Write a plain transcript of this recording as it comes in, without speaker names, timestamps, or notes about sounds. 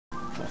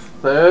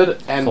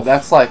third, and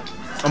that's like...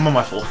 I'm on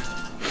my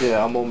fourth.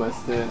 Yeah, I'm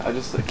almost there. I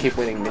just keep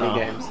winning mini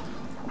games.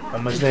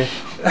 Almost there.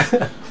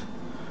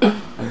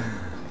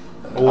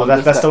 Oh,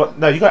 that's the one.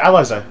 No, you got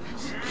allies though.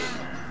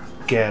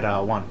 Get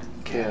a 1.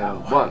 Get a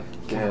 1.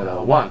 Get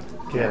a 1.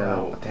 Get a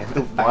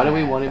 1. Why do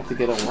we want him to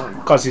get a 1?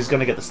 Because he's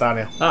gonna get the star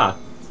now. Ah,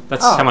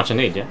 that's how much I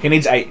need, yeah? He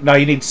needs 8. No,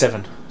 you need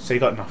 7. So you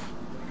got enough.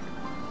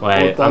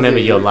 Wait, I remember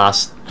your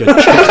last... No,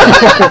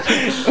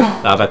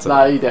 that's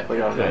Nah, you definitely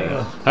got it.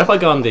 yeah. How if I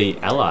go on the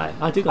ally?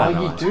 I do got an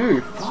ally. You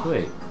do?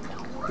 Sweet.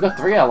 We got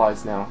 3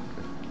 allies now.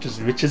 Just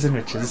riches and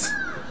riches.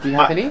 Do you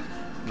have any?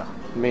 No.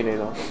 Me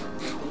neither.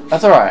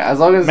 That's alright, as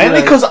long as...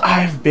 Mainly because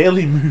I've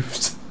barely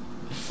moved.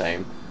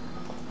 Same.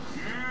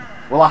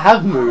 Well, I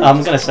have moved.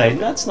 I'm gonna say,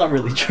 that's not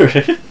really true.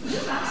 2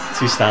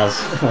 stars.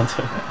 1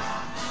 2.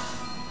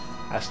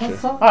 That's true.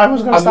 I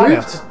was gonna start now.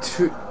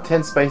 moved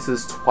 10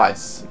 spaces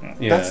twice.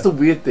 Yeah. That's the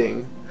weird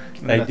thing.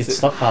 It's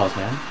stockpiles,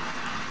 man.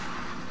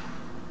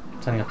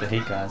 Turning up the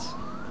heat, guys.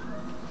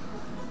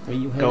 Where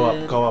you Go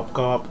headed? up, go up,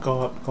 go up,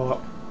 go up, go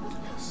up.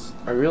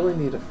 I really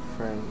need a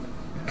friend.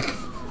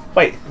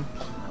 Wait.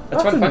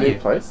 That's right in front of you.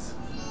 Place.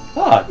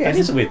 Oh, that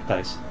is a weird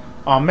place.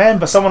 Oh man,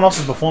 but someone else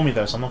is before me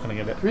though, so I'm not gonna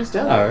get it. Who's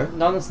down there? No,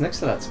 no one's next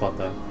to that spot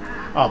though.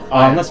 Oh,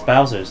 Unless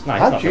Bowser's. No,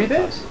 he's Aren't not you very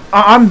there? close.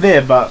 I'm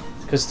there, but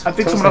Because I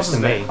think someone else is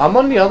there. I'm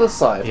on the other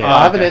side. Yeah,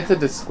 I haven't okay.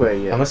 entered the square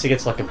yet. Unless he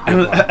gets like a big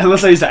one.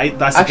 unless I use the 8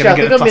 dice, Actually, I'm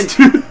gonna get a plus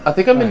 2. I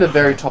think I'm in the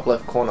very top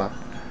left corner.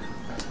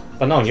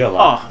 But no, you're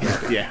alive.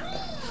 Oh, yeah.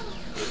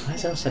 Why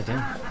is that upside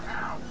down?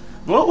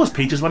 What was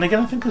Peach's one again?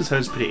 I think it was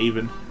hers pretty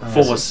even.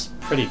 This 4s. is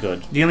pretty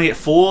good. You only get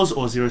 4s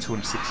or 0, 2,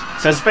 and 6.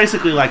 So it's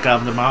basically like the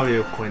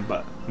Mario coin,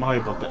 but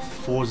Mario block, but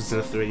 4s instead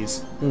of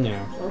 3s.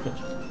 Yeah. Okay.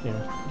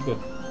 Yeah. Good.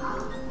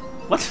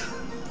 What?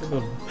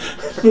 Good.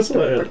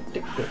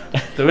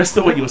 The rest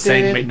of what you were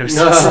saying made no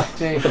sense.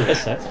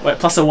 Wait,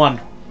 plus a 1.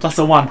 Plus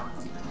a 1.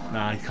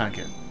 Nah, you can't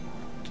get.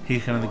 He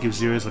can only give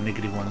 0s or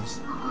negative 1s.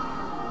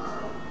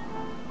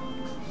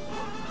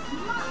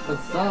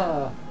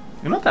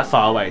 You're not that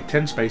far away.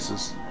 10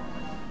 spaces.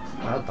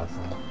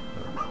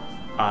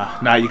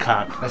 No, you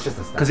can't. That's just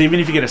a stat. Because even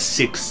if you get a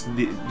 6,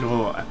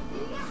 your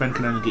friend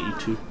can only get you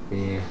 2.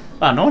 Yeah.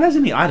 Ah, no one has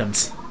any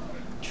items.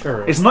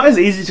 True. It's not as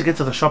easy to get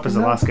to the shop as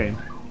the last game.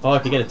 Oh,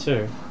 if you get it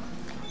too.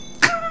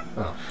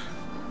 Oh.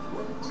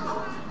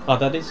 Oh,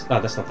 that is. No,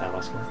 that's not that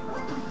last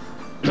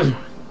one.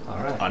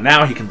 Alright. Oh,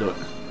 now he can do it.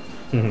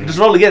 Just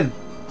roll again.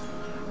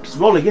 Just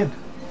roll again.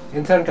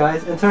 Intern,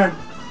 guys. Intern.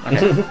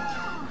 Okay.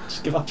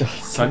 Just give up,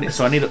 Josh. so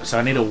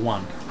I need a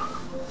 1.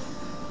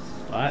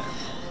 Right.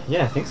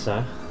 Yeah, I think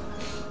so.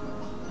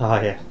 Oh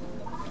yeah.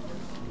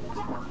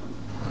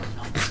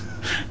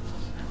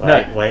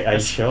 Wait, are you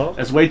sure?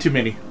 There's way too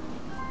many.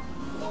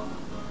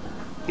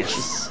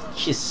 Yes.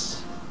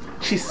 Cheese.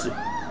 Cheese.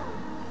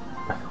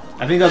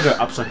 I think I'll go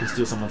up so I can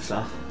steal someone's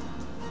stuff.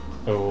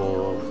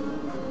 Oh.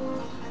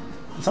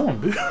 Someone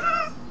boo.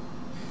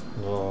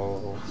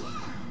 Oh.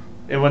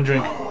 Everyone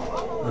drink.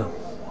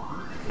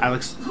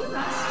 Alex.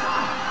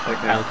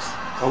 Okay. Alex.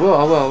 I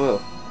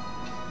will.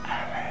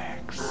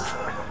 Alex.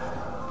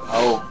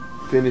 I'll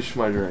finish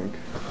my drink.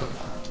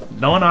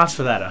 No one asked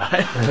for that,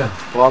 alright?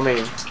 Well, I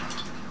mean...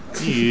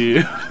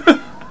 You.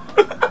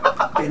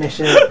 Finish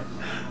it.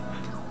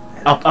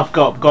 Up,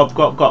 go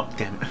up.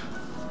 Damn it.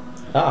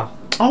 Ah.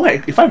 Oh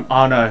wait, if I'm...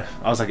 Oh no.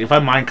 I was like, if I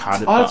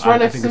minecart it, Oh, it's right I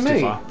next think to it's too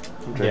me. far.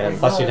 I'm Yeah. drinking.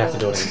 Plus, you'd have to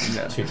do it in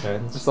Yeah. 2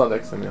 turns. It's not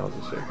next to me, I'll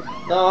just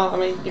check. No, I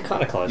mean you're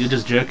kind of close. You're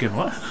just jerking,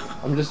 what?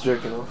 I'm just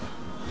jerking off.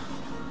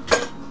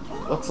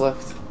 What's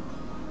left?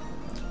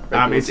 It's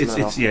yeah, It's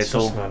it's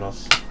all... just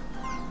Smirnoff.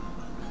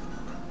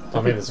 I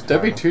mean, there's a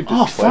Don't be corner. too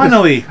Oh, disappointed.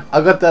 finally! I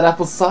got that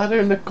apple cider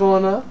in the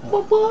corner.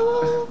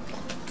 Oh,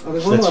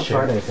 there's one That's on true.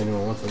 Friday if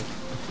anyone wants it.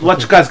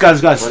 Watch, guys.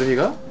 What have you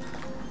got?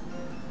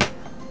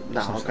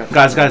 No, okay.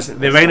 Guys,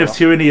 the reign of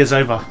tyranny is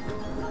over.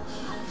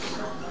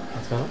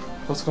 What's going on?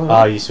 What's going Oh,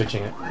 on? you're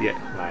switching it. Yeah.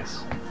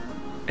 Nice.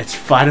 It's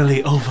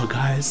finally over,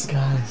 guys.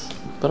 Guys.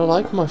 But I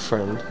like my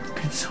friend.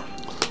 Been so-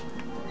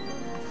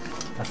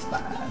 That's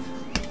bad.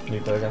 New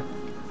burger.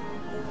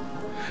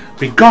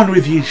 Be gone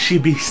with you, she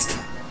beast.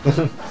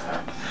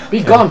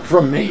 Be gone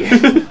from me.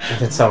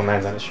 It's so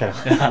man's on the show.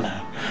 I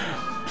know.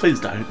 Please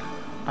don't.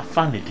 I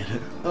finally did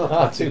it.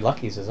 Oh, 2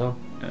 luckies as well.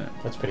 Yeah.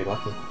 That's pretty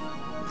lucky.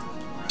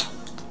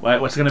 Wait,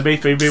 what's it gonna be?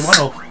 3v1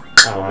 or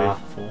 4v4?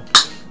 4?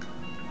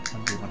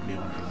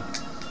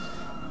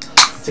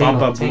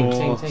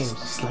 1v1v1. Teams.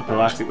 Slap a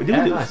last. What do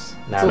Yeah, you do? nice.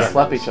 Let's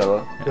slap each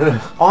other.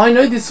 Oh, I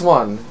know this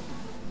one.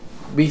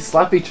 We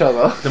slap each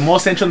other. The more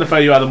central on the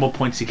photo you are, the more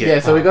points you get. Yeah,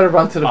 so we gotta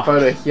run to the Oh.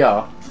 photo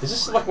here. Is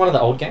this like one of the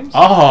old games?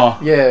 Oh.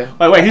 Yeah,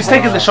 Wait, who's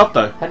taking the shot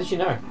though? How did you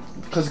know?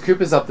 because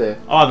Cooper's up there.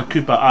 Oh, the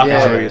Cooper. Ah,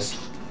 Yeah. there he is.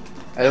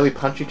 And then we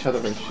punch each other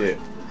and shit.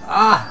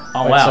 Ah!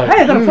 Oh Wait, wow. so-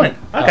 Hey, I got a point.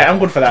 Okay, Oh. I'm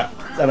good for that.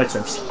 That makes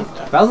sense.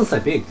 Bowser's so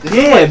big.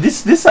 Yeah,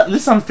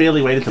 this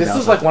unfairly weighted to This is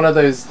Bowser. like one of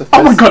those... The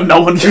Oh my first- god,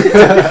 no one. You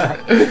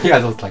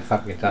guys all like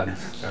slapping each other.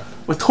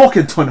 We're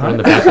talking to We're in the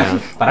another.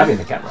 background. But I'm in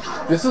the camera.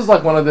 This is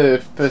like one of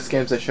the first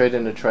games they showed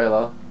in the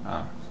trailer.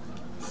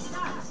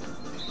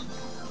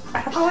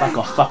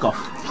 Fuck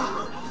off.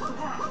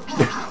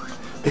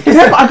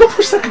 Damn, I got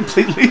pushed out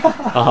completely.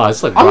 Oh,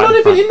 it's like I'm right not in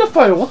even front. in the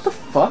photo. What the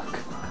fuck?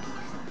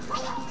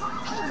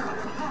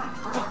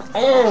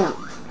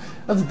 Oh,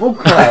 that's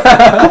bullcrap.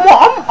 Come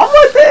on, I'm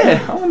right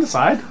there. I'm on the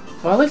side.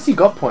 Well, at least you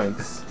got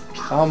points.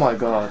 Oh my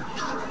god.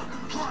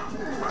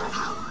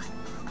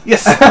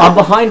 Yes. I'm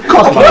behind.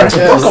 Fuck Yes.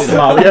 off,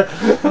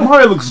 Mario.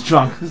 Mario looks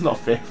drunk. This is not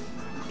fair.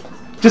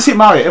 Just hit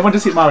Mario. Everyone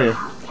just hit Mario.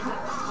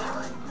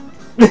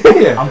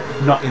 Yeah.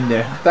 I'm not in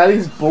there. That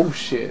is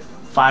bullshit.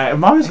 Fire.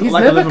 Mario's got He's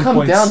like never 11 come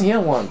points. down here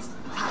once.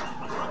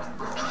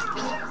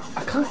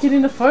 I can't get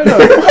in the photo.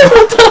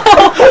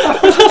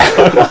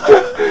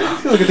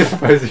 Look at this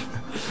position.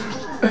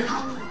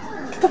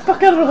 Get the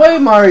fuck out of the way,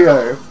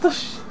 Mario. What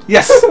the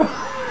Yes.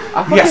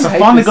 I Yes, I hate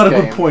finally this got a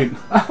game. good point.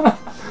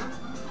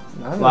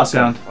 No, I'm Last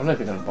not round. I'm not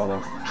even gonna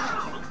bother.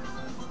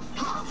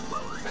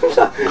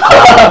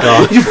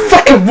 You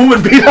fucking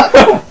woman beater.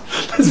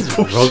 That's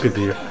bullshit.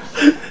 Rogadu.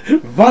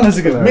 Run as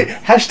a good me.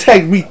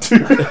 Hashtag me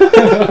too.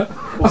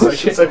 Oh,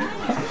 shit.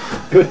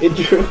 Good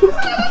intro.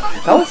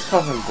 That was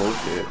fucking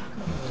bullshit.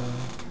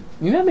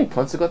 You know how many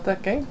points I got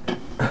that game?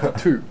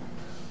 2.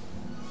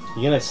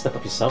 You're gonna step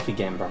up your selfie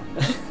game, bro.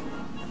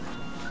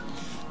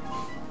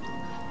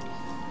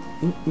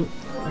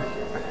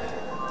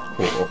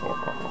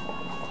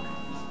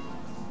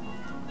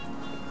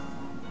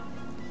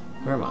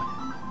 Where am I?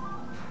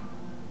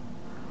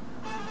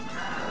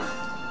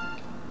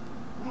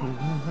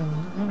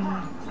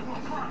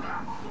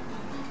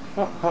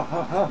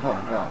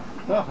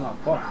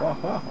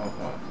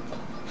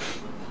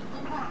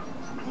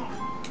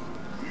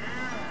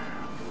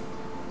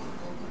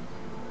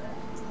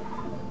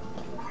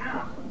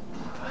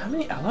 How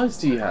many allies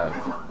do you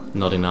have?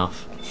 Not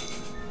enough.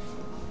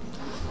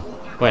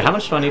 Wait, how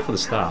much do I need for the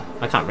star?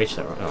 I can't reach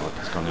that right. Oh,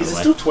 it's gone the Is it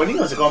other still way. 20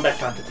 or is it going back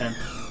down to 10?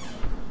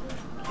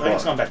 I think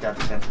it's gone back down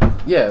to 10.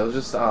 Yeah, it was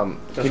just right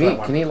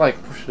can you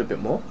like push it a bit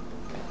more?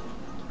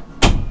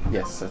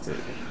 Yes, that's it.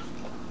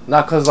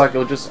 Nah, cause like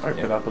it'll just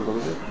open it up a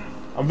little bit.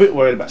 I'm a bit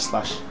worried about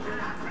Slash.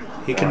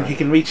 He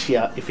can reach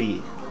here if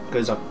he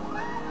goes up.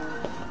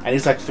 And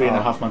he's like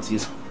 3.5 months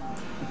years.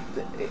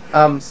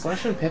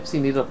 Slash and Pepsi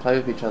need to play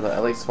with each other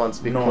at least once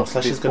because No,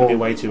 Slash is going to be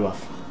way too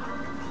rough.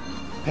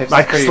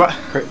 Pepsi's, like,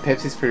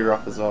 Pepsi's pretty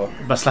rough as well.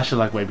 But Slash is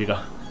like way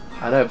bigger.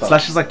 I know, but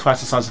Slash is like twice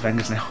the size of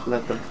Angus now.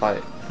 let them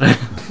fight.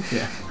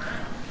 Yeah.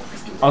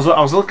 I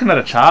was looking at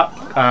a chart.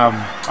 I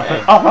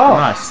thought, oh,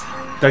 nice.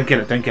 Don't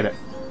get it.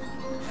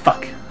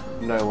 Fuck.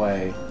 No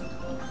way.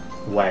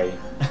 Way.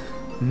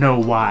 No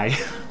why.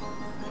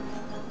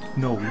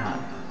 No why.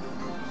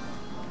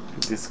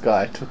 This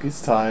guy took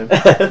his time.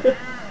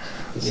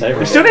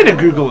 We still need to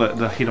Google the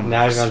Hiiiiiii.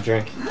 Now you're gonna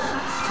drink.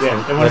 Yeah,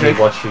 everyone Let me drink.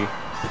 watch you.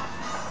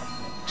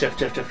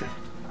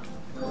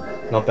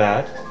 Jeff. Not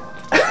bad.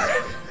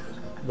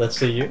 Let's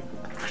see you.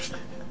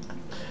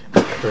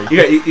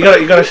 You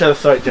gotta show the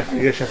throat, Jeff.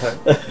 You gotta show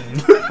the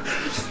throat.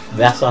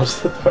 That's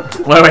us the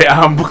throat. Wait,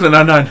 Brooklyn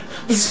Unknown.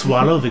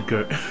 Swallow the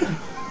goat.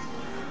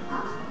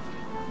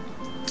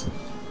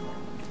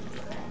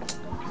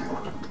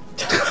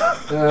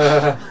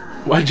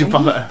 Why'd you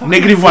pop it?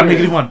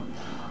 -1.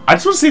 I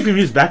just want to see if he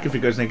moves back if he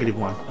goes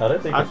 -1. I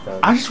don't think it's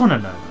I just want to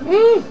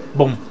know.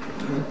 Boom.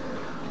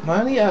 My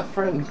only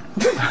friend.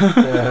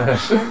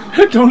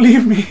 Don't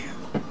leave me.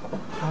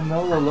 I'm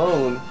all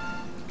alone.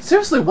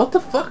 Seriously, what the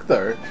fuck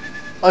though?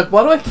 Like,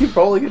 why do I keep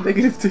rolling at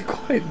 -2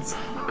 coins?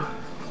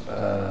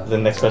 The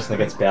next person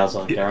that gets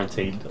Bowser,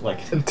 guaranteed, like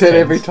 10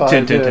 every time.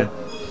 10. yeah.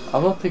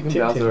 I'm not picking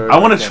 10. Bowser. I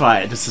want to again. try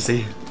it just to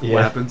see Yeah.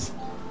 what happens.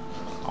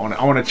 I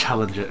want to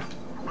challenge it.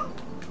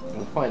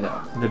 We'll find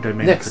out. The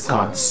domain Next of the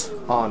time gods.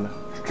 on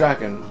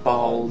Dragon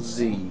Ball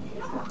Z.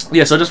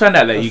 Yeah, so I just found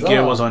out that That's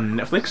Yu-Gi-Oh all. was on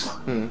Netflix.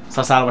 Hmm.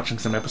 So I started watching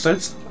some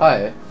episodes. Oh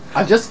yeah.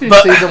 I just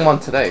finished But- season 1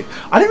 today.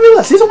 I didn't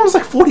realize season 1 was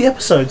like 40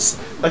 episodes.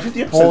 Like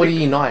 50 episodes.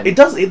 49. It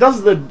does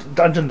the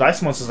Dungeon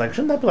Dice Monsters. Like,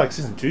 shouldn't that be like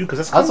season 2? Because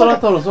that's That's kinda what I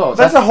like thought as well.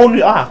 That's a whole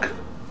new arc.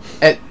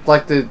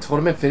 Like the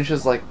tournament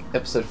finishes like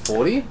episode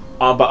 40.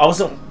 But I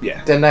wasn't. Yeah.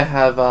 Then they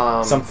have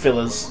Some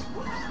fillers.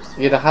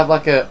 yeah, they have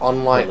like a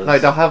online. No,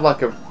 Fillers. they'll have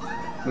like a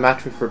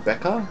match with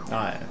Rebecca,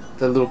 Alright.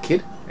 the little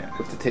kid Yeah.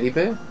 with the teddy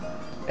bear,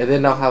 and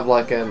then they'll have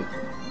like an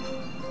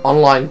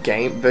online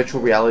game,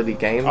 virtual reality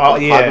game, Oh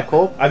like yeah.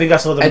 Hypercorp. I think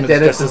that's what the And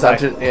then it's the like.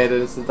 dungeon. Yeah,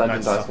 then it's the Dungeon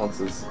Nice Dice stuff.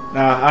 Monsters.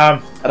 Nah,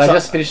 And I so-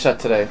 just finished that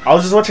today. I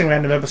was just watching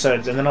random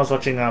episodes, and then I was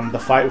watching the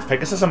fight with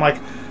Pegasus. I'm like,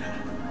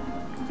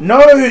 no,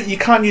 you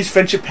can't use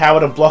friendship power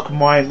to block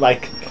mine.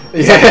 Like,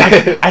 it's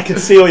like, I can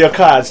see all your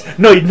cards.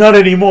 No, not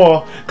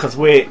anymore, because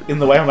we're in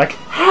the way. I'm like,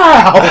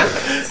 how?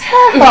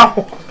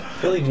 How?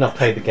 Really you've not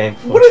played the game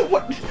before.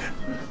 What?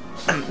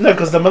 No,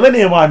 because the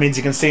Millennium Eye means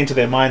you can see into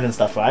their mind and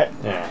stuff, right?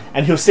 Yeah.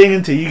 And he was seeing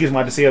into Yugi's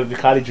mind to see the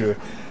card he drew.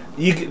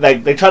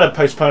 Like, they try to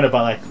postpone it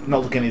by like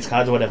not looking at his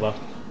cards or whatever.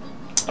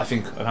 I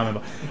think I can't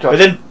remember. But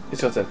then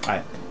It's your turn.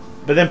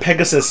 But then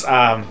Pegasus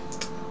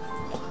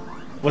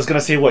was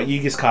gonna see what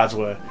Yugi's cards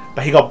were,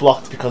 but he got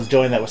blocked because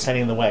Joey and that was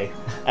standing in the way.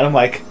 And I'm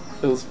like,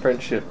 It was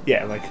friendship.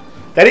 yeah, like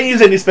they didn't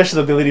use any special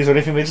abilities or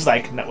anything. They're just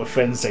like, no, we're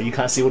friends, so you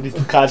can't see what his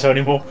cards are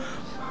anymore.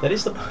 That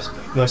is the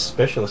most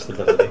specialist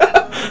ability.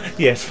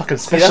 Yeah, it's fucking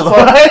See, special.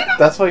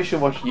 that's why you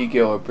should watch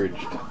Yu-Gi-Oh!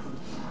 Abridged.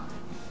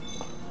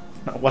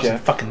 Not watching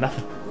Jeff. fucking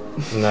nothing.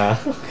 Nah.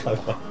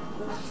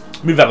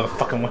 Move out of the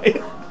fucking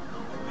way.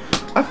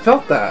 I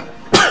felt that.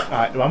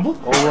 Alright, Rumble?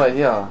 All the way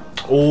here.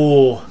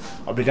 Oh,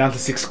 I'll be down to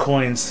 6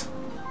 coins.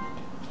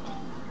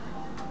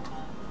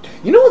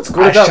 You know what's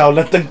good I about shall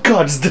let the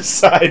gods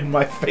decide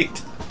my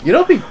fate. you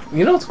know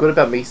what's good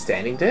about me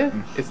standing there?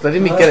 It's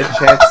letting me get a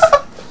chance.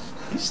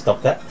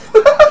 Stop that.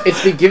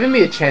 It's been giving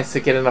me a chance to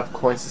get enough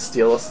coins to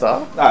steal a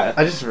star. Alright.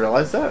 I just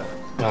realised that.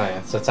 Oh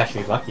yeah, so it's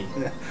actually lucky.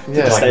 Yeah.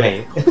 Just Like say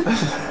me.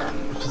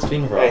 Just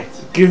being Hey, right.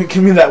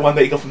 give me that one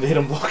that you got from the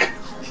hidden block.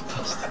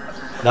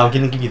 No, I'm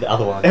gonna give you the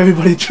other one.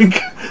 Everybody drink.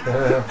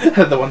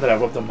 The one that I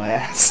rubbed on my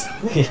ass.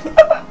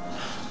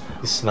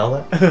 You smell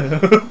it?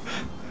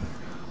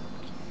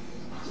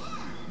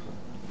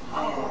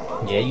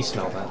 Yeah, you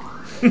smell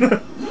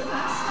that.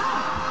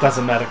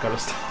 Doesn't matter, gotta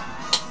stop.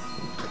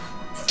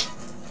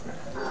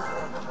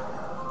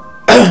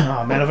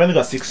 Oh man, I've only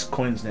got 6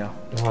 coins now.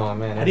 Oh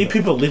man. How do you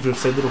people live with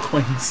so little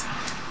coins?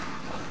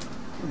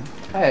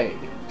 Hey.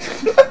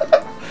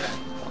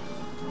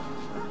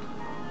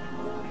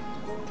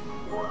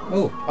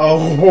 Oh.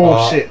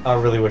 Oh, shit. I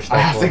really wish that I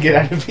have to was- get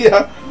out of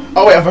here.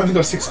 Oh wait, I've only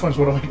got 6 coins,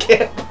 what do I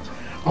get?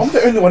 I'm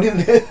the only one in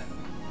there.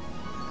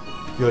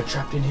 You're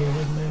trapped in here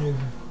with me.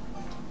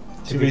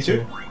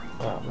 2v2?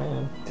 Oh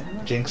man.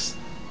 Jinx.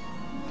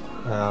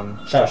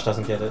 Josh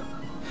doesn't get it.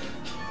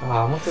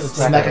 I wanted to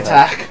Snack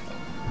attack.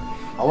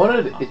 I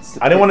wanted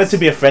I didn't want it to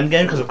be a friend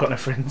game because I've got no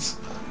friends.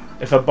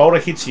 If a boulder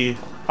hits you...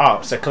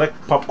 Oh, so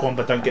collect popcorn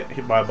but don't get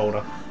hit by a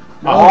boulder.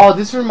 Oh,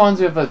 this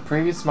reminds me of a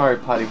previous Mario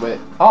Party where...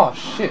 Oh,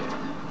 shit.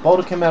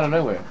 Boulder came out of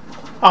nowhere.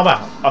 Oh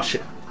wow. Oh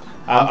shit.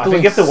 I think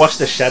you have to watch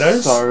the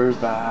shadows. So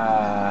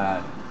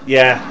bad.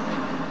 Yeah.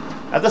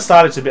 At the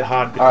start it's a bit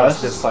hard Alright,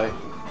 because let's just play.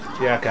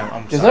 Yeah, okay,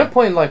 I'm There's sorry. no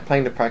point in like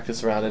playing to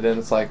practice around it, and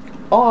it's like,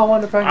 oh, I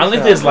want to practice. Only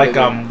if now, there's but like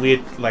then-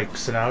 weird like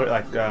scenario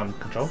like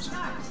controls.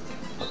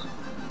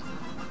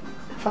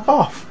 Fuck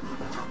off.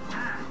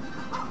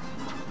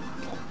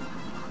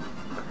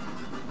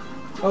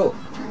 Oh.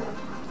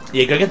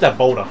 Yeah, go get that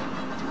boulder.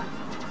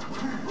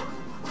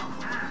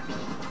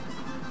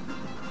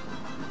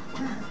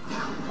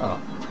 Oh.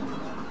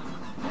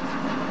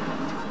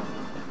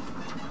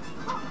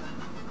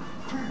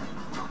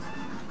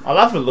 I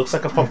love it looks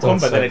like a popcorn,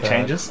 That's but then so it bad.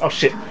 changes. Oh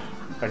shit.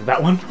 Like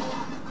that one.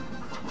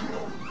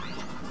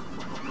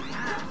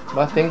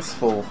 My thing's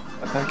full.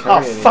 I can't Oh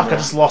carry it fuck, I anymore.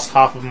 just lost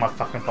half of my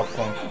fucking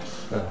popcorn.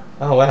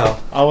 Oh wow.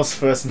 I was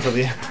first until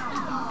the end.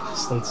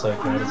 This one's so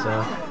good as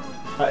well.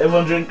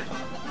 Everyone drink.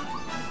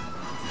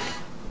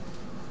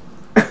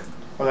 I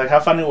was like, how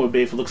funny it would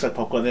be if it looks like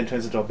popcorn then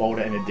turns into a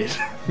boulder, and it did.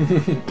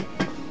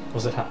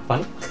 Was it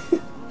funny?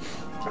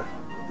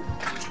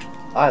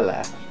 I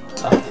laugh.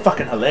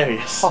 Fucking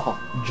hilarious. Oh,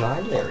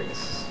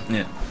 Hilarious.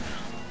 Yeah.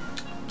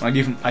 I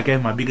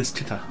gave my biggest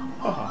titter.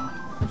 Oh.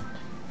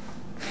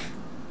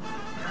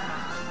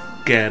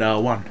 Get a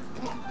 1.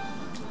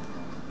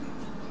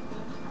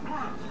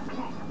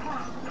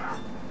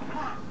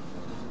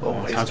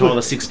 Oh, it's time to good. roll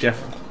a 6,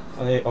 Jeff.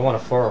 I want a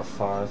 4 or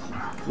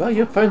 5. well,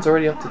 your phone's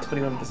already up to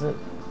 21%.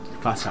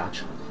 Fast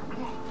charge.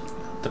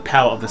 The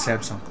power of the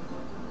Samsung.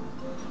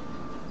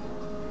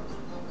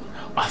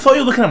 I thought you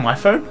were looking at my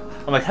phone.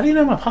 I'm like, how do you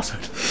know my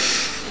password?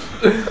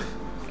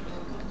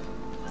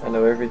 I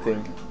know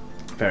everything.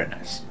 Very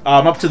nice.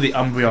 I'm up to the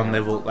Umbreon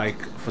level, like,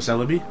 for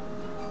Celebi.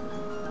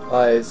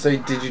 So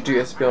did you do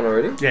Espeon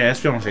already? Yeah,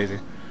 Espeon was easy.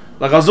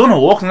 Like, I was doing a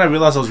walk and I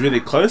realized I was really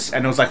close,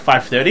 and it was like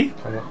 5:30.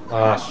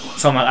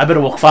 So I'm like, I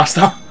better walk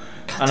faster.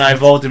 And I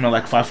evolved him at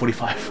like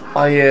 5:45.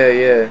 Oh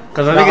yeah.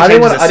 Because I No, think it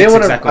changes at 6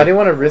 exactly. I didn't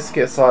want to risk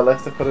it, so I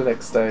left it for the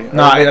next day.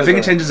 No, I think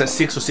it changes at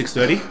 6 or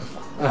 6:30.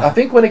 I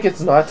think when it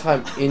gets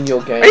nighttime in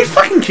your game. Are you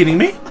fucking kidding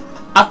me?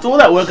 After all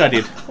that work I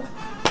did.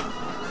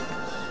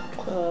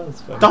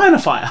 That's fun. Die in a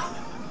fire.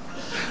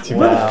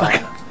 Wow.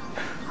 Motherfucker.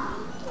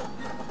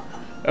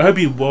 I hope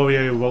you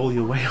Wario roll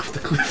your way off the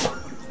cliff.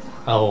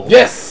 Oh.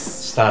 Yes.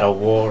 Start a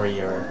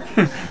warrior.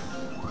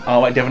 Oh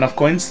wait, do you have enough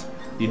coins?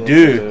 You Yes,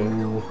 do. I do.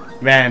 Ooh.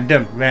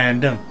 Random.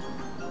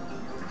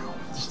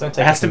 Just don't It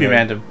take has to be from me.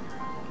 random.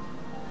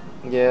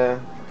 Yeah.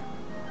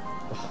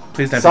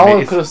 Please don't Someone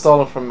be could have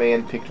stolen from me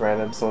and picked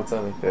random, so it's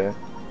only fair.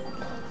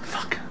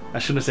 Fuck. I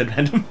shouldn't have said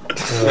random.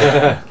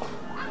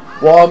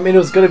 Well, I mean, it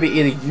was going to be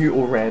either you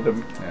or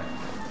random. Yeah.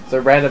 So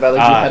random, at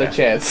least you had yeah. a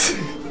chance.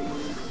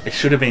 It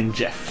should have been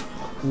Jeff.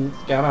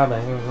 Like,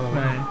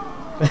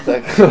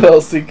 what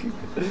else thinking?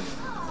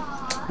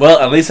 Well,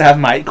 at least I have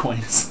my 8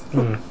 coins.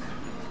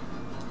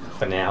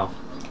 For now.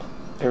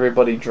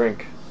 Everybody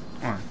drink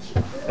Alright.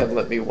 and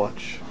let me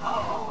watch.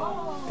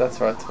 That's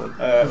right, twin.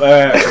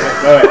 Wait.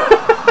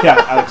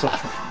 Yeah, Alex, watch.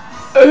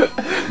 I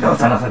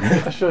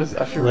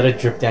should. Let it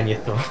drip down your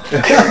throat.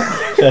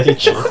 Let it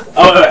drip.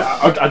 Oh, wait,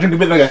 I'll drink a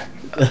bit later.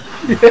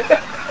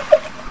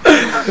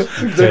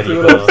 Dirty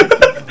what I was girl.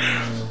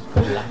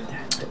 Like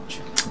that, don't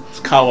you?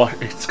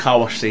 It's car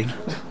wash scene.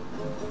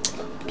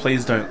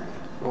 Please don't.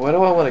 Where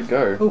do I want to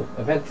go? Ooh,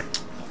 event.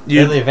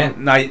 You, Early event.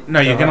 No,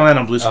 you're gonna land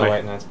on blue Oh square.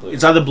 wait, no, it's blue.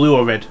 It's either blue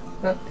or red.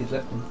 No, he's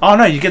left him. Oh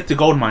no, you get the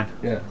gold mine.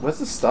 Yeah. Where's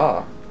the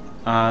star?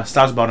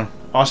 Star's bottom.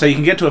 Oh, so you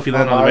can get to it if you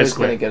land on the red Mario's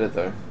square. gonna get it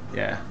though.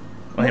 Yeah.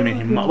 Well, I mean,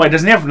 he might. Wait,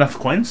 doesn't he have enough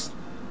coins?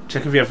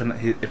 Check if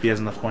he has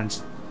enough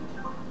coins.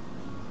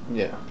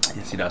 Yeah.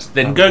 Yes, he does.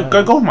 Then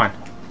go gold mine.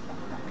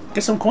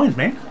 Get some coins,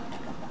 man.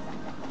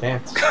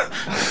 Dance.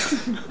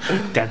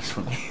 Dance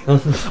for me.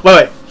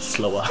 wait.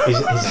 Slower. He's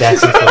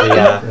dancing for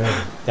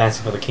the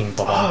dancing for the king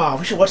Bob-omb. Oh,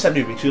 we should watch that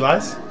movie. Two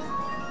Lies.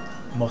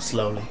 More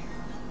slowly.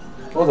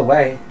 All the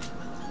way.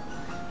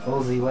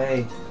 All the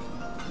way.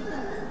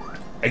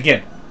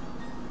 Again.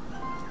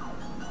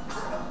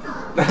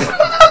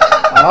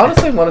 I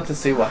honestly wanted to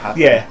see what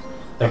happened. Yeah.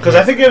 Because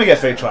I think you're gonna get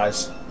 3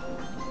 tries.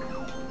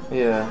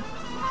 Yeah.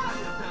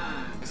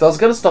 Because I was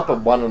gonna stop at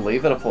 1 and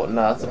leave it. I thought,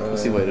 nah, that's a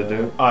pussy way to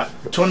do. Alright,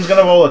 Chun's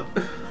gonna roll a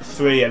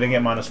 3 and then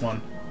get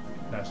 -1.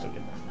 No, still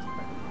good.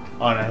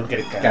 Oh no, he'll get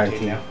it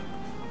guaranteed now.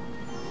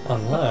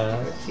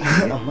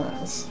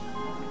 Unless.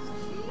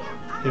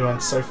 He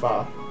went so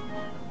far.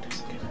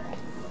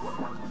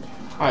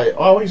 Alright,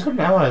 oh, he's got an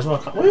ally as well.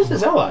 Where's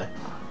his ally?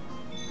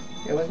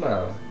 Yeah, where's my...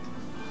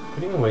 What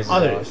do you mean where's Oh,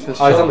 there his he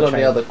Just Oh, he's on on the the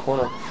train. other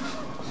corner.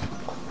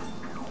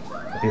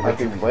 I've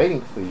been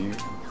waiting for you.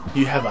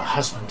 You have a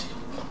husband.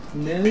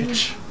 No.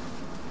 Bitch.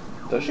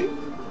 Does she?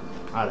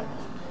 I don't know.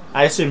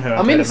 I assume her and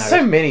I mean, Toad there's are so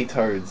married. many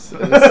Toads.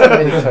 And there's so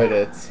many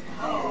Toadettes.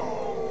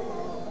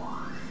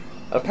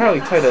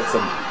 Apparently Toadettes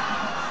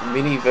are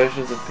mini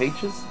versions of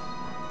Peaches.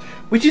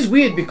 Which is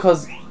weird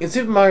because in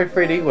Super Mario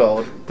 3D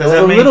World, Does there's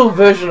that a mean- little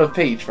version of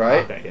Peach,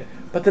 right? Okay, yeah.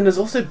 But then there's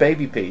also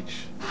Baby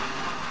Peach.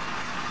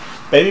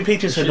 Baby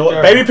Peach is her should daughter.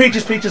 go- Baby Peach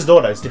is Peach's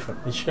daughter. It's different.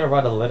 You should go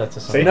write a letter to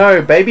someone.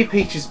 No, Baby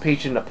Peach is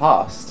Peach in the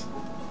past.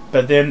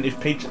 But then if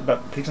Peach in the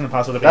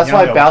past would have been That's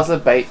why younger.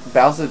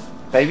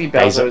 Baby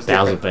Bowser is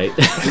Bowser different.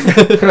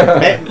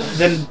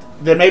 bait.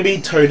 then maybe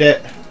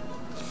Toadette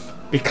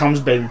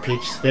becomes Baby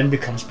Peach, then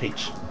becomes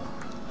Peach.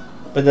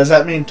 But does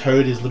that mean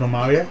Toad is Little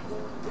Mario?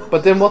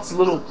 But then what's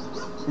little...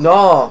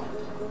 No!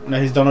 No,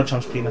 he's Donald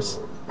Trump's penis.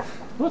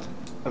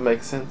 That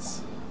makes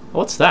sense.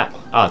 What's that?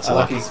 Oh, it's I a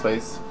like lucky. his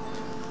face.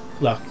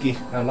 Lucky.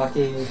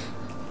 Unlucky.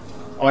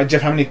 Oh wait,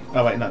 Jeff, how many...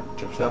 Oh wait, no.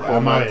 Jeff,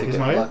 Mario. Is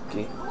Mario?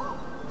 Lucky.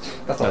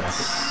 That's not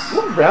That's...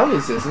 What round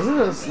is this? Isn't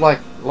it like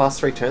last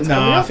 3 turns No,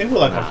 coming I up? think we're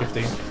like on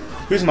 15.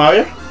 Who's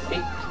Mario?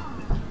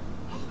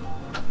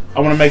 I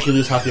want to make you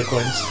lose half your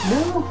coins.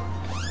 No.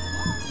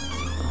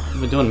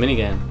 We're doing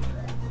minigame.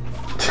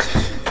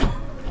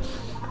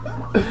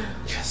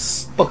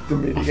 Yes. Fuck the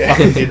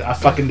minigame. I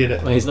fucking did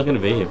it. Well, he's not going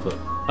to be here, but...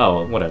 Oh,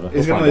 well, whatever.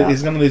 He's We'll gonna find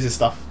he's gonna lose his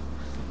stuff.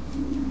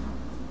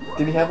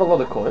 Did he have a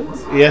lot of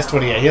coins? He has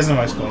 28. He has the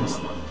most coins.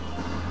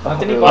 Didn't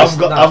he really? buy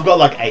I've got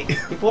like 8.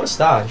 He bought a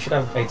star. He should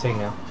have 18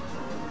 now.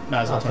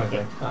 No, it's not Oh, 23.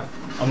 okay. Alright.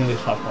 I'm gonna lose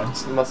 5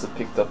 points. He must have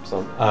picked up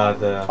some.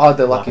 The... Oh,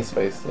 the lucky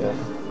space, yeah.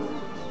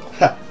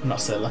 Ha, I'm not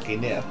so lucky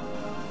now.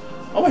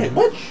 Oh wait,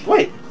 what?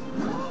 Wait.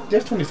 You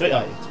have 23. Oh,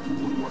 yeah.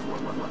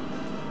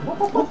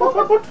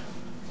 What?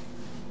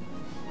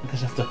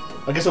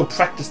 I guess I'll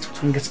practice till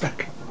Twin gets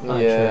back. Oh,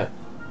 Yeah.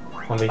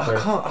 One v I three.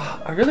 can't.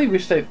 I really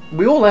wish they.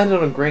 We all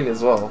landed on green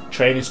as well.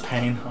 Train is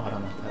pain. Oh, I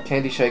don't know that.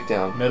 Candy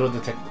Shakedown. Metal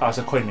detect. Oh, it's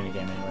a coin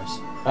minigame, anyways.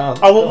 Oh,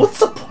 Oh, well, what's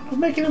the point of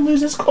making him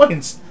lose his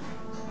coins?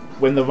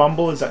 When the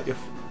rumble is at your.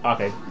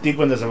 Okay, dig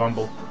when there's a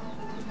rumble.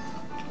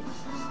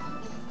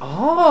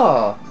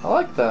 Ah, I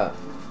like that.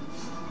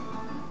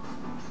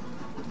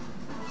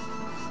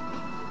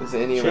 Is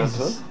there any around to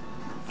Jesus. it?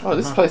 Oh,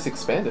 this No. place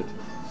expanded.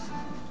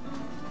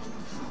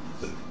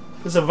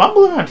 There's a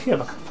rumble around here,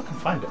 but I can't fucking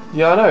find it.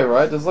 Yeah, I know,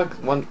 right? There's like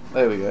one.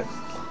 There we go.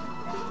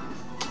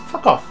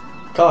 Fuck off.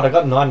 God, I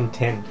got 9 and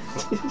 10.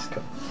 Jesus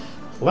God.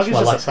 Well, I it's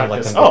just like a some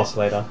like practice. them Oh, this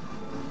later.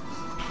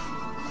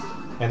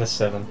 And a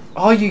 7.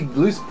 Oh, you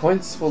lose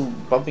points for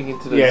bumping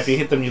into this. yeah, if you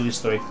hit them, you lose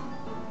 3.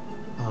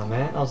 Oh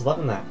man, I was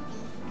loving that.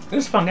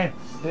 It's a fun game.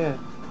 Yeah.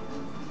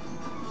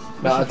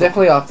 No,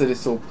 definitely after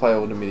this, we'll play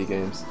all the mini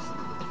games.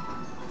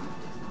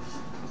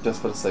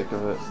 Just for the sake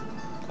of it.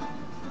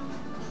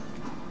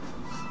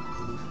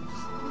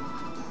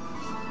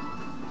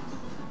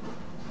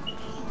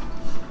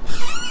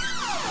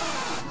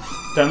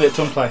 Don't let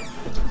Tom play.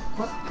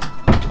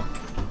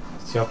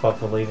 It's your fault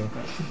for leaving.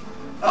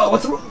 Oh,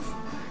 what's the...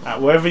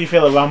 Wherever you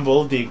feel a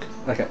rumble, dig.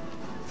 Okay.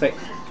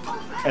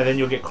 And then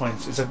you'll get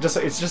coins.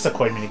 It's just a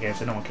coin minigame,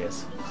 so no one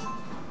cares.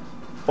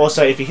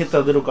 Also, if you hit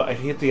the little guy, if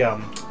you hit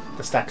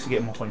the stacks, you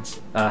get more coins.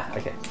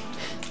 Okay.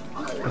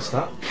 What's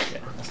that? Yeah,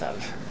 that's how it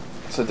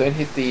is. So don't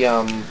hit the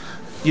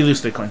You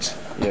lose 3 coins.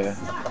 yeah,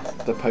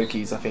 the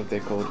pokies, I think they're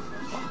called.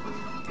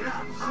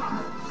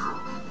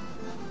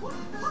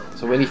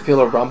 So when you feel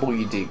a rumble,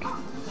 you dig.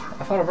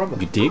 I found a rumble.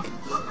 You dig?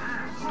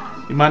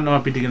 You might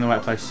not be digging the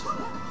right place.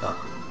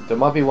 There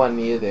might be one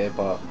near there,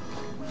 but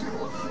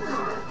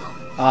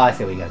Ah, I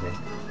see what you got there.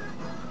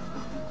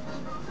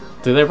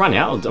 Do they run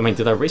out? I mean,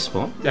 do they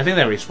respawn? I think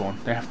they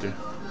respawn. They have to.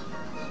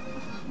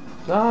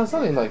 no, it's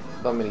only like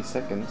not many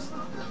seconds.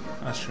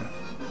 That's true.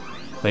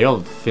 They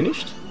all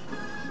finished?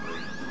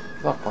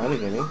 Not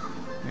finding any.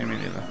 Yeah, me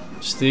neither.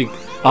 Just dig.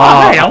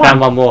 Oh, hey, I I won. found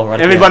one more. Right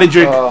Everybody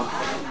drink. Oh,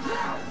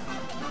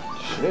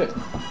 shit.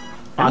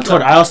 I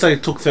told. I also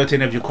took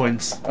 13 of your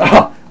coins.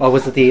 Oh,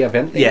 was it the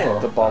event thing? Yeah.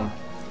 or- The bomb.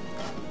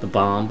 The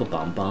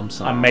bomb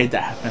song. I made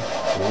that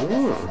happen.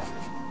 Ooh.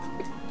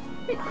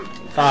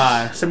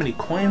 So many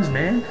coins,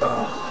 man.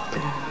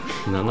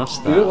 No, not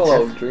Do it while I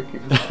stars. was drinking.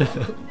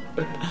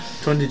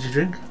 Which one did you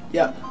drink?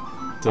 Yeah.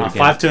 Do it again.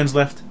 5 turns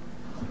left.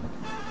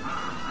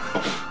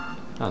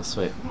 Oh,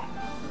 sweet.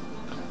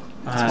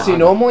 See,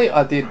 normally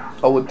I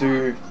would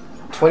do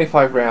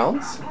 25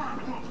 rounds,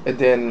 and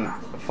then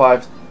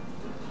 5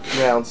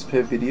 rounds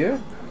per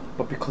video.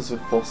 But because they're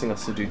forcing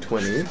us to do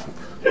 20,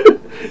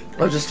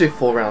 I'll just do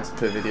 4 rounds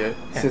per video.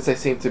 Since they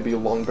seem to be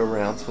longer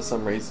rounds for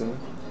some reason.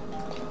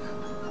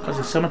 Because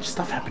there's so much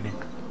stuff happening.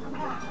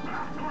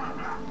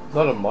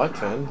 Not on my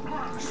turn.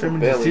 So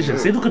many Barely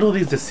decisions. do. See, look at all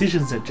these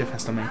decisions that Jeff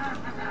has to make.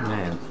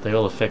 Man, they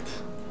all affect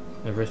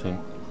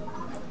everything.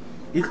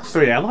 You got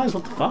 3 allies?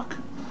 What the fuck?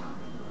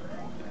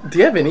 Do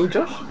you have any,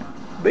 Josh?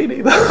 Me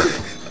neither.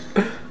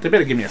 They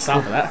better give me a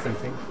star for that.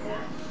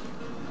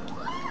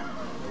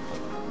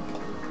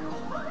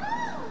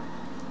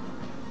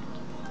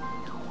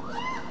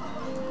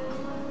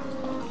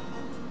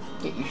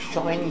 Get your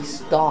shiny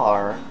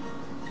star.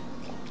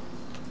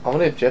 I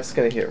wonder if Jeff's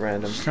gonna hit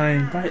random.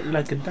 Shine bright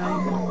like a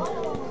diamond.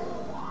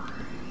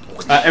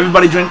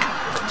 Everybody drink.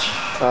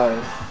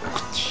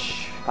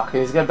 Fuck,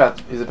 he's about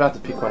to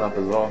pick one up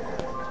as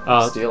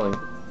well. Stealing.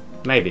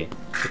 Maybe.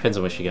 Depends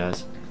on where she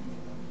goes.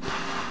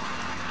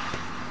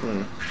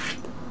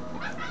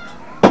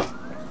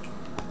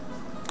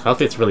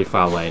 Hopefully it's really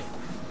far away.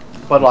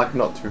 But like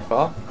not too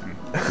far.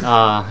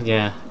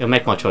 Yeah. It'll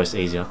make my choice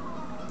easier.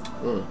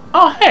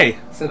 Oh, hey.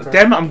 Center.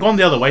 Damn it, I'm going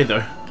the other way, though.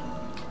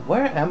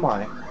 Where am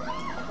I?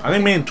 I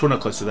think me and Tuna are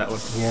close to that one.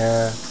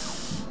 Yeah.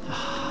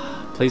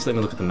 Please let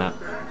me look at the map.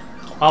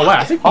 Oh, wait,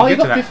 I think Oh, we you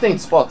get to got that. 15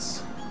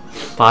 spots.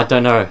 But I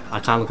don't know. I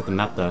can't look at the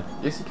map though.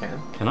 Yes, you can.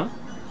 Can I?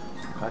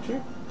 Can't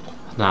you?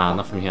 Nah,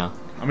 not from here.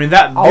 I mean,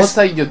 that. I would This,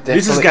 say you're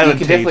this is definitely. You guaranteed.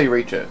 can definitely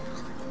reach it.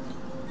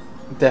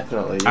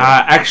 Definitely.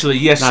 Yeah. actually,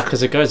 yes. Nah,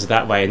 because it goes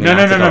that way and No, then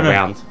I have no, to no, go no, no.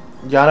 around.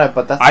 Yeah, I know,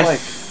 but that's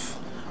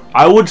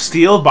I would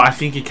steal, but I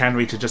think you can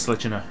reach it, just to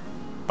let you know.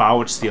 But I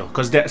would steal.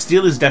 Because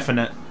steal is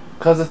definite.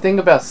 because the thing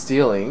about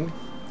stealing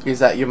is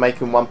that you're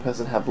making one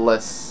person have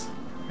less.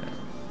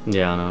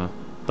 Yeah, I know.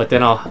 But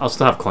then I'll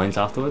still have coins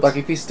afterwards. Like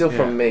if you steal Yeah.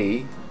 from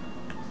me,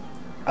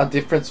 our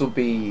difference will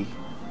be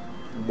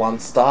 1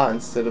 star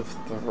instead of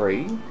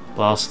 3.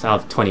 But I'll still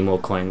have 20 more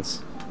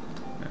coins.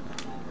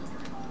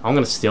 I'm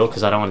gonna steal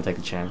because I don't want to take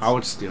a chance. I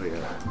would steal,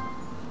 yeah.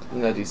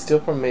 No, do you steal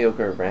from me or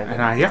go random?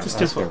 And you have to steal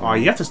That's from. good. Oh,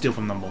 you have to steal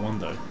from number 1,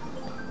 though.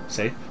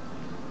 See?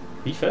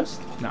 Me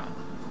first? No.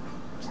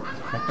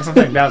 That's not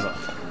like Bowser.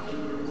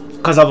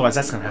 Because otherwise,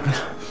 that's gonna happen.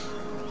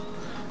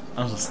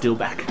 I was steal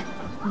back.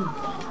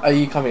 Are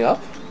you coming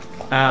up?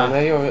 I know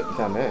you're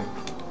down there.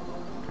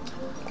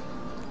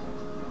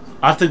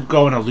 I have to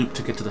go in a loop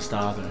to get to the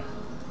star, though.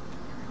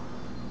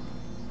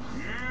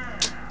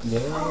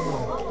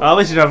 At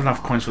least you don't have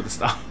enough coins for the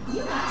star.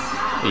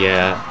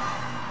 Yeah.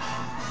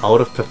 I would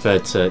have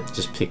preferred to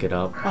just pick it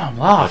up. Oh, I'm If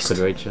lost. I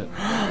could reach it.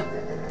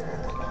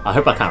 I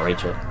hope I can't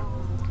reach it.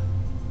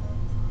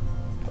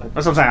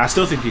 That's what I'm saying. I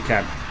still think you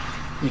can.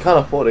 You can't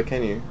afford it,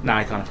 can you? Nah,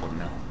 I can't afford it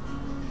now.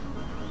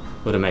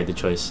 Would have made the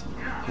choice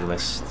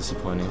less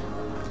disappointing.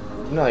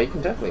 No, you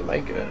can definitely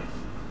make it.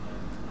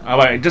 Oh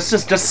wait, just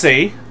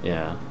see.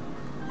 Yeah.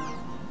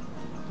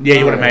 Yeah,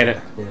 you would have made it.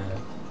 Yeah.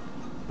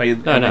 But you,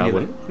 No, and no, then I you-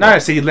 wouldn't. No,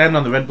 see, you land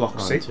on the red block.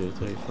 1, See? 2,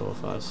 3, 4,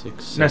 5,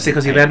 6. No, see, 7,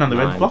 because you 8, land on the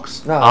 9. red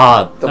blocks. No,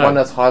 Ah, the no. one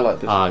that's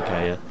highlighted. Ah,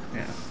 okay,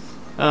 yeah.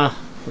 Yeah.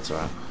 That's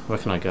alright. Where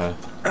can I go?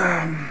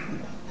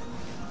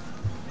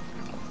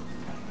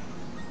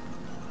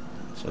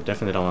 So I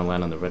definitely don't want to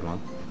land on the red one.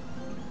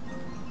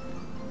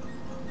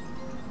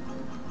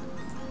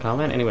 Can I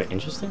land anywhere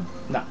interesting?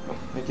 No.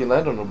 If you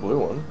land on the blue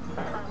one,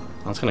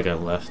 I'm just gonna go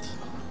left.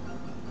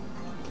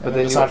 but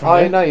then you aside from oh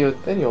there? no,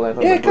 then you'll land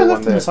on Yeah, the go blue left one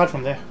and there. aside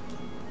from there.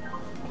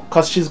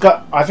 Because she's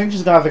got. I think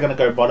she's either going to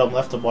go bottom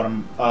left or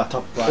bottom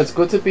top right. It's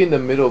good to be in the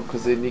middle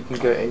because then you can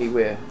go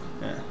anywhere.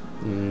 Yeah.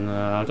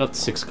 No, I got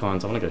 6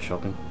 coins. I want to go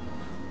shopping.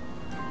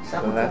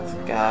 So let's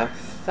go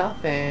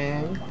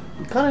shopping.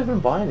 You can't even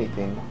buy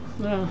anything.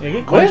 No. Yeah,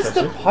 get coins Where's first,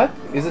 the yeah. pipe?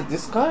 Is it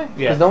this guy?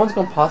 Yeah. Because no one's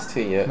gone past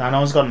here yet. No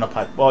one's gotten a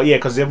pipe. Well, yeah,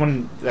 because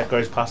everyone that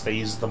goes past there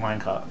uses the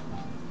minecart.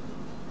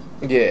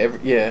 Yeah,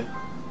 yeah.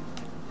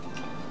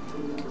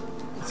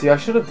 See, I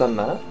should have done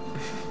that.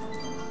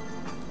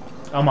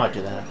 I might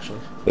do that actually.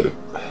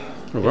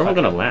 Where am I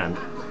gonna land?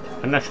 I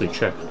didn't actually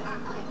check.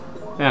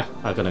 Yeah,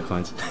 I got no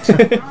coins.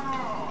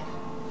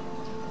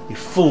 You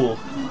fool.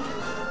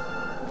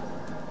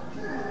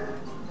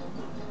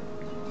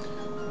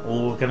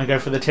 Oh, we're gonna go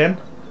for the 10?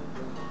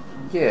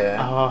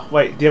 Yeah.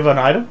 Wait, do you have an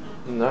item?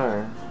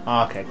 No.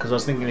 Oh, okay, because I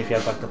was thinking if you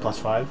had like the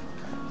 +5,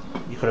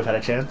 you could have had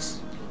a chance.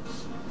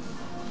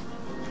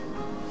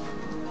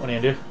 What are you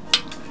gonna do?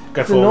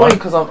 Go It's for annoying one?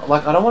 because I'm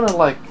like I don't want to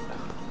like.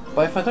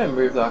 But if I don't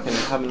move, though, I can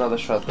have another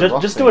shot. At the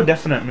rock Just do a thing.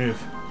 definite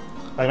move.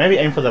 Like maybe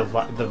aim for the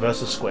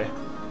versus square.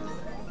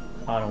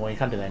 I don't know, well you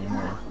can't do that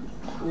anymore.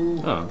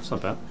 Oh, it's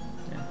not bad.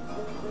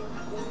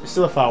 It's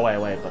still a far way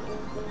away, but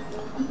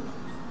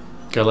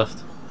Go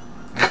left.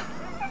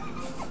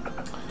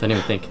 Don't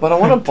even think. But I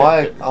want to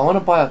buy. I want to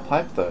buy a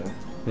pipe though.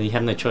 You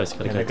have no choice.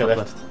 Gotta Yeah, go go top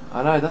left. left.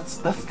 I know that's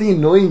the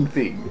annoying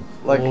thing.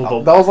 Like Oh,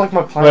 but- that was like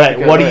my plan. Wait, to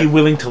go what are left. you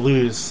willing to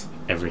lose?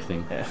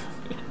 Everything. Yeah.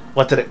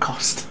 What did it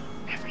cost?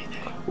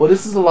 Well,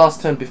 this is the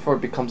last turn before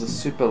it becomes a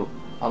super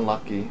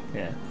unlucky.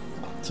 Yeah.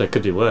 So it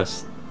could be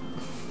worse.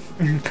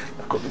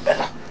 Could be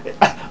better.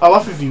 I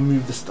love if you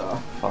move the star.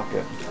 Fuck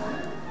it.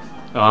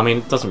 Oh, I mean,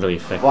 it doesn't really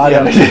affect. Why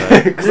Yeah.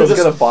 don't because I was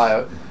Just- gonna buy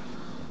it.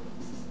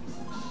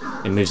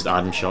 It moves to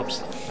item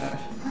shops.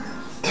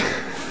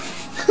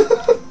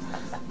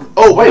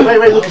 Oh, wait,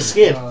 look, he's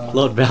scared.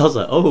 Lord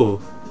Bowser. Oh.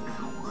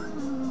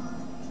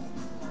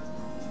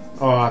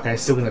 Oh, okay,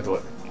 still gonna do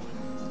it.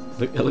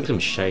 Look at him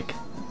shake.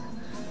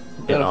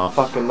 You Get better off.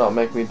 fucking not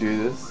make me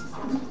do this.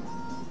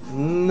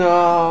 No.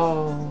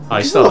 Oh, he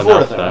You still has can afford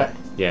enough it though, though. right?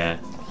 Yeah,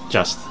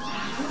 just.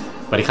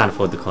 But he can't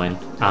afford the coin.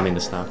 I mean the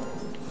star.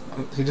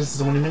 He just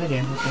doesn't win a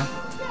minigame. Okay.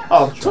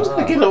 Oh, Tom's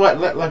gonna get it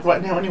like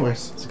right now,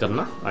 anyways. Is it good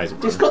enough? Oh,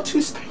 He's got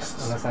 2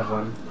 spaces. Let's have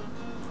one.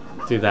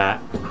 Do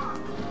that.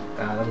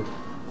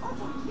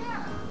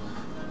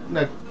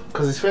 No,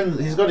 because his friend,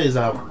 he's got his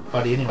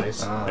buddy,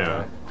 anyways.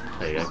 Yeah.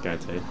 There you go,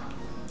 guaranteed.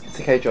 It's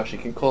okay, Josh. You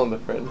can call him a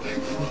friend.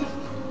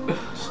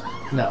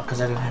 No,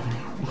 because I don't have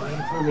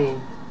any.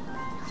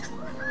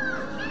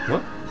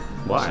 What?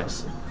 Why?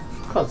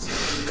 Because.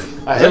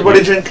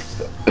 Everybody drink.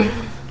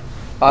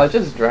 I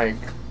just drank.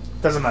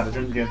 Doesn't matter,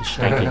 drink again.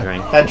 Stanky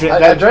drink. That drink. I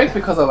That drank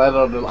because I landed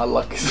on an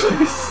unlucky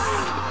space.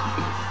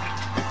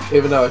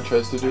 Even though I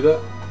chose to do that.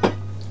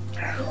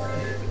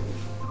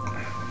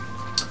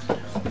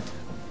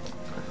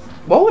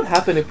 What would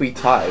happen if we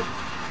tied?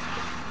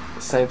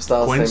 Same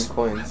style, Coins? same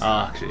coins.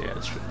 Ah, actually, yeah,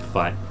 that's true.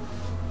 Fight.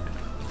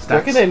 Do you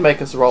reckon they'd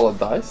make us roll a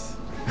dice?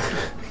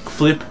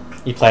 Flip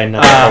You play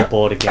another whole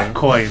board again.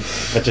 coin.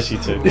 But just you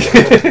two.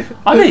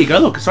 Oh, there you go.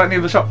 Look, it's right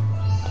near the shop.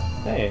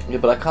 Hey. Yeah,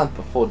 but I can't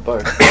afford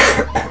both.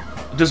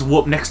 Just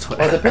warp next to it.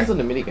 Well, it depends on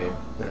the minigame.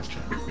 That's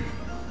true.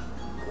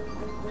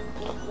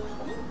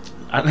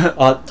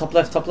 Top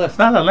left, top left.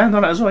 No, land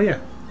on it as well. Yeah.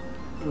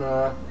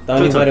 Nah. The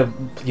only Two, way to...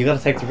 You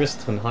gotta take the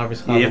risk to high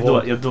risk, high Yeah, you have to do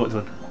reward. it. You have to do it,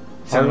 Twin.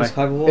 High risk,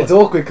 high reward. It's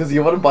awkward because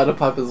you want to buy the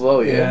pipe as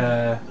well, yeah?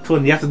 Yeah.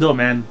 Twin, you have to do it,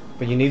 man.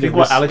 But you need Think to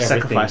what risk Alex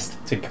everything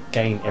sacrificed. to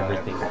gain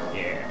everything.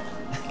 Yeah.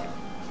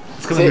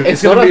 It's See, gonna move.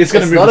 it's It's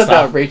gonna move not the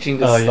star. about reaching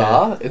the Oh, yeah.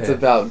 star, it's Yeah.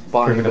 about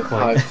buying Proving the a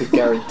point. pipe to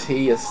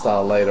guarantee a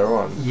star later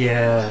on.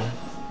 Yeah.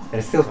 And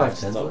it's still 5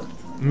 turns left.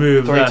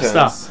 Move 3 the turns.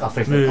 star. Oh,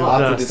 3 Move turns.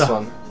 After the this star.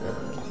 one.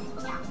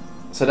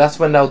 So that's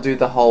when they'll do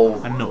the whole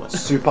I know it.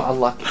 super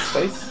unlucky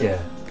space. Yeah.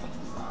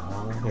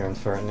 Oh, you're in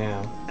for it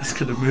now. It's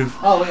gonna move.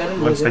 Oh, wait, I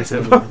didn't One move space it.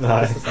 over. No.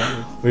 That's the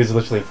same. We was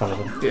literally in front of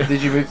him. Yeah.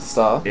 Did you move the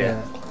star?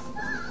 Yeah.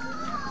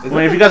 Is Well,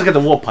 it if you guys get the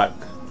warp pipe.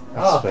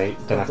 That's Oh. sweet.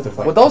 Don't have to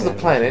fight. well, that was the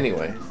plan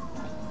anyway.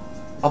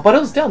 Oh, but it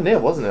was down there,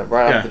 wasn't it?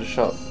 Right Yeah. after the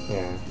shop.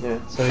 Yeah. Yeah.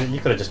 So you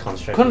could have just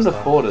concentrated. Couldn't on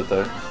stuff. afford it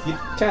though. You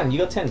 10. You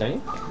got 10, don't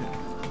you?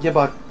 Yeah,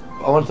 but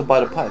I wanted to buy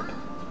the pipe.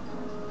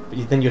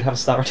 But then you'd have a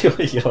star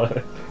anyway. You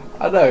know.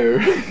 I know.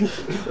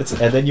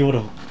 And then you would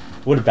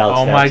have balanced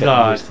Oh out my except you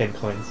God. used 10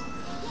 coins.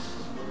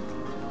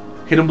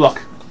 Hidden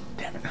block.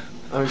 Damn it.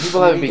 I mean,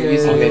 people haven't been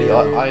using many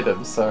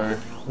items, so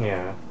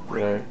Yeah. you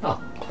know.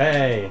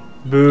 Hey.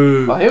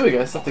 Boo. Oh, here we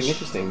go. Something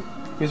interesting.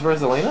 Who's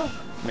Rosalina?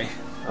 Me.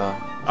 Oh.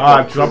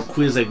 Ah, drop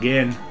quiz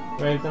again.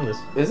 We already done this.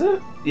 Is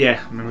it? Yeah,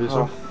 remember this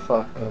Oh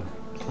one? fuck.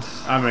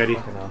 I'm ready.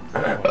 Fucking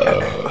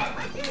hell.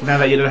 Now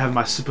that you don't have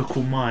my super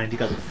cool mind, you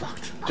guys are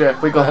fucked.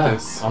 Jeff, we got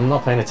this. I'm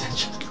not paying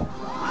attention.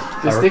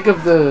 Just think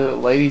of the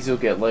ladies you'll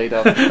get laid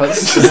up.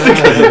 Just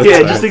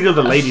Yeah, just think of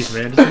the ladies,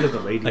 man. Just think of the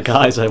ladies.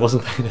 Guys, I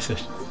wasn't paying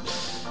attention.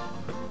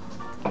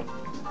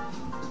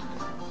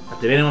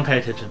 Did anyone pay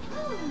attention?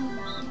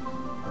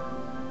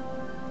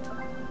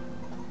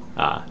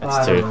 Ah, I that's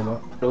don't 2.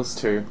 remember. It was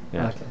 2.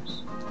 Yeah. Okay.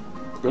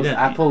 It was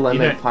apple,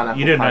 lemon, pineapple.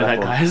 You don't know that,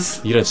 pineapple.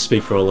 guys. You don't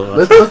speak for all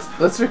of us.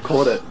 Let's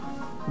record it.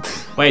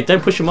 Wait,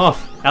 don't push him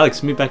off.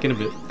 Alex, move back in a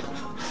bit.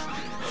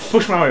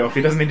 Push Mario off.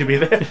 He doesn't need to be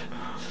there.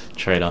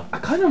 Traitor. I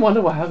kind of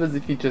wonder what happens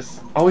if you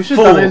just. Oh, we should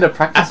Fool. have done it in the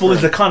practice. Apple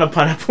is the kind of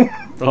pineapple.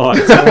 Oh,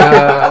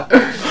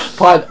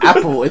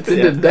 pineapple. It's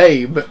in the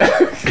name.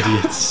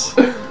 idiots.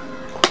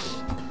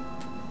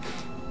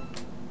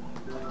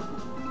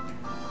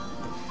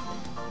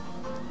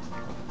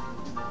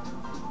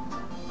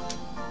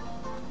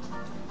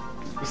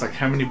 It's like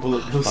how many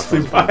bullet bills Fuck,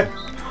 flew that's by.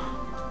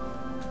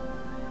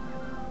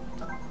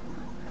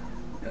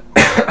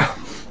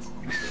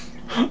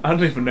 I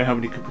don't even know how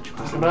many Koopa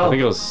Troopas there I were.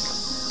 think it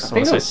was. I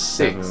think it was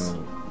 7. 6.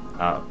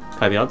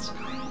 Play the odds.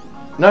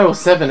 No, it was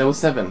 7. It was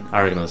 7.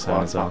 I reckon it was 7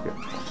 Oh, as well. fuck it.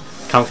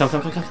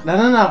 Come.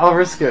 No. I'll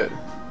risk it.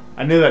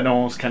 I knew that no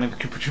one was counting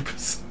Koopa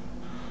Troopas.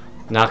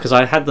 Nah, because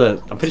I had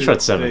the. I'm pretty sure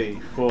it's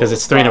 7. Because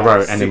it's 3 in a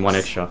row and then 1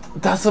 extra.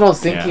 That's what I was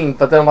thinking,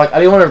 but then I'm like, I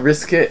didn't want to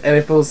risk it, and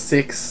if it was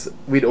 6,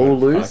 we'd all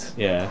lose. Fuck,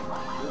 yeah.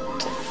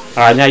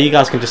 Alright, now you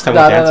guys can just tell me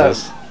No, the no, no.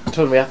 answers.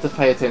 John, we have to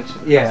pay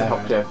attention. Yeah. To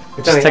help Jeff.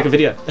 Just take a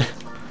video.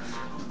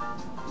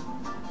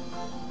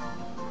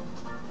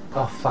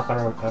 Oh, fuck, I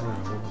don't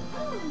remember.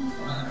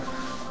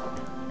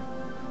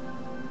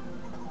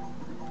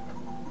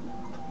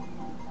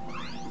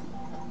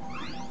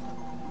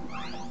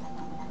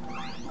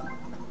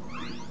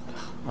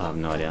 I have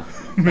no idea.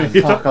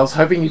 Fuck, I was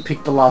hoping you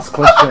picked the last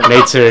question.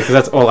 Me too, because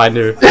that's all I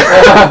knew.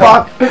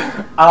 Fuck.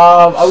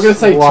 I'm gonna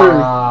say 2.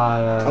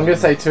 Wow. I'm gonna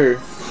say 2.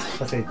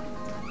 Let's see.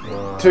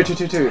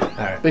 2.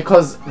 Alright.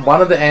 Because one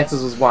of the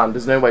answers was 1.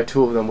 There's no way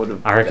 2 of them would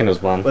have. I reckon it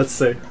was 1. Let's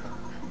see.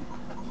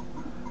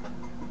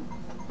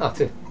 Oh,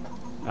 2.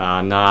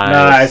 Nice.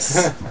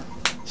 Nice.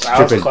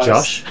 Stupid close.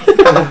 Josh.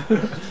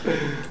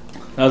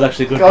 That was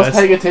actually good, I was guys.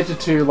 paying attention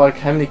to like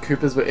how many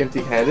Koopas were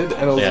empty-handed,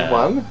 and it was Yeah.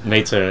 1.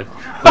 Me too.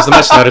 It was the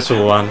most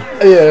noticeable one.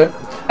 Yeah,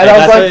 and I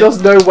was like,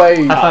 "There's no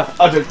way." High five.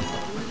 I'll do.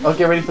 I'll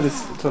get ready for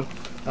this one.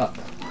 Yes.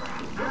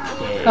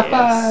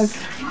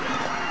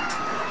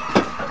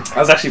 That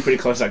was actually pretty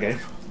close, that game.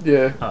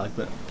 Yeah, I like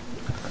that.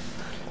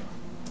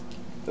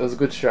 it was a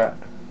good strat.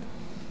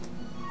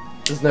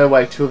 There's no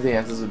way 2 of the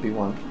answers would be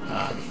 1.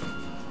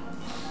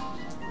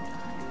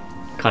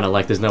 Kind of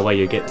like there's no way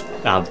you get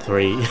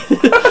 3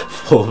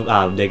 for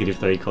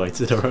 -3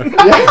 coins in a row.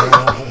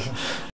 Yeah.